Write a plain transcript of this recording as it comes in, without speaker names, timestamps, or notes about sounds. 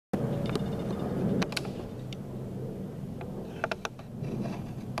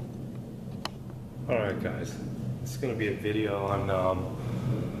Alright guys, it's going to be a video on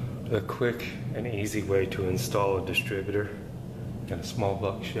a quick and easy way to install a distributor in a small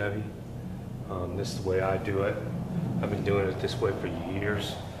block Chevy. This is the way I do it. I've been doing it this way for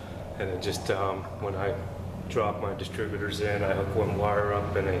years, and it just when I drop my distributors in, I hook one wire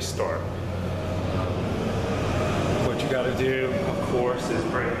up and they start. What you got to do, of course, is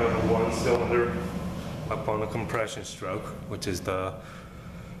bring the one cylinder up on the compression stroke, which is the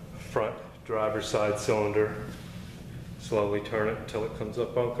front driver's side cylinder. Slowly turn it until it comes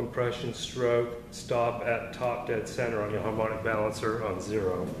up on compression stroke. Stop at top dead center on your harmonic balancer on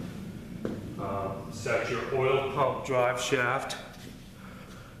 0. Set your oil pump drive shaft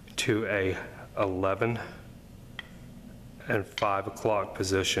to a 11 and 5 o'clock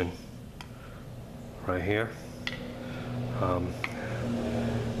position right here. I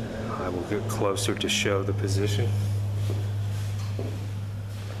will get closer to show the position.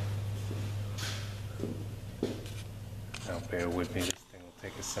 Now bear with me, this thing will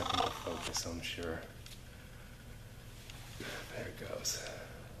take a second to focus, I'm sure. There it goes.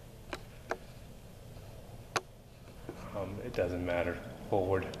 It doesn't matter,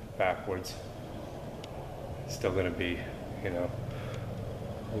 forward, backwards. It's still going to be,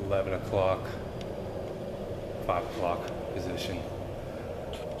 11 o'clock, 5 o'clock position.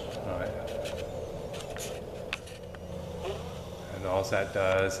 Alright. And all that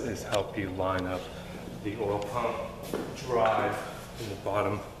does is help you line up the oil pump drive in the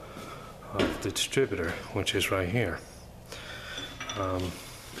bottom of the distributor, which is right here.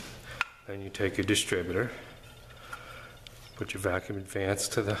 Then you take your distributor, put your vacuum advance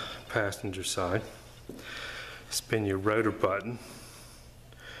to the passenger side, spin your rotor button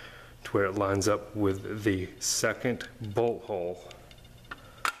to where it lines up with the second bolt hole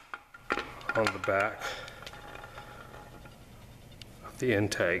on the back of the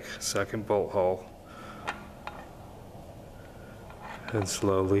intake, second bolt hole, and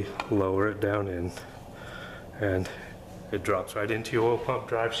slowly lower it down in, and it drops right into your oil pump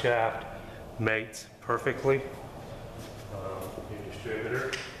drive shaft, mates perfectly. Your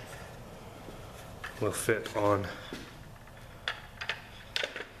distributor will fit on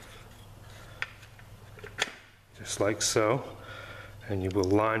just like so, and you will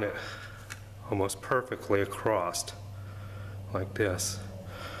line it almost perfectly across like this.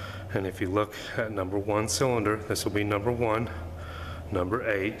 And if you look at number 1 cylinder, this will be number 1, number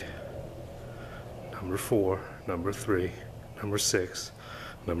 8, number 4, number 3, number 6,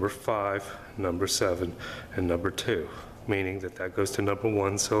 number 5, number 7, and number 2, meaning that goes to number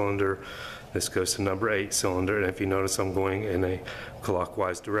 1 cylinder, this goes to number 8 cylinder, and if you notice, I'm going in a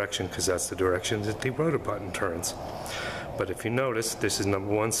clockwise direction because that's the direction that the rotor button turns. But if you notice, this is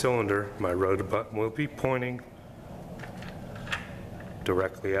number 1 cylinder, my rotor button will be pointing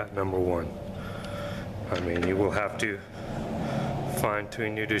directly at number 1. I mean, you will have to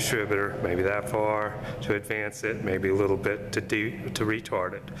fine-tune your distributor, maybe that far to advance it, maybe a little bit to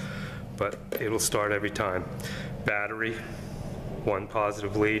retard it, but it'll start every time. Battery, 1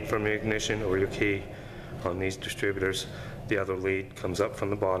 positive lead from your ignition or your key on these distributors. The other lead comes up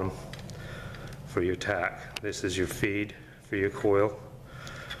from the bottom for your tack. This is your feed for your coil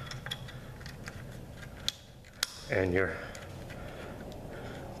and your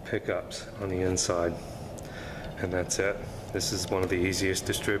pickups on the inside, and that's it. This is one of the easiest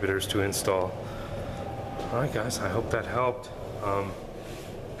distributors to install. Alright guys, I hope that helped. I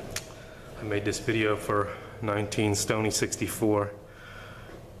made this video for 19 Stony 64.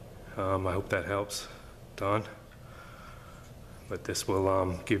 I hope that helps, Don. But this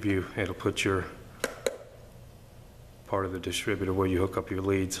will give you, it'll put your part of the distributor where you hook up your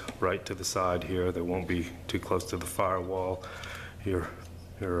leads right to the side here. They won't be too close to the firewall. Your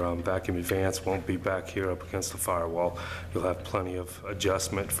vacuum advance won't be back here up against the firewall. You'll have plenty of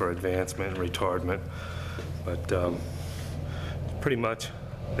adjustment for advancement and retardment, but pretty much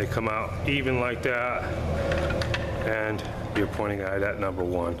they come out even like that, and you're pointing at number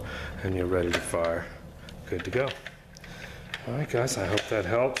 1 and you're ready to fire. Good to go. Alright guys, I hope that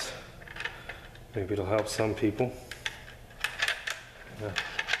helps. Maybe it'll help some people. Now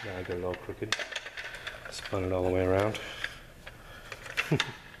I got it all crooked. Spun it all the way around. There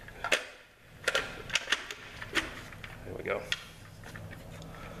we go.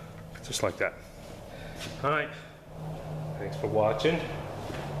 Just like that. Alright. Thanks for watching.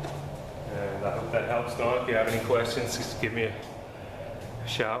 And I hope that helps, Don. If you have any questions, just give me a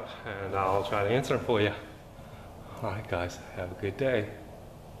shout and I'll try to answer them for you. Alright guys, have a good day.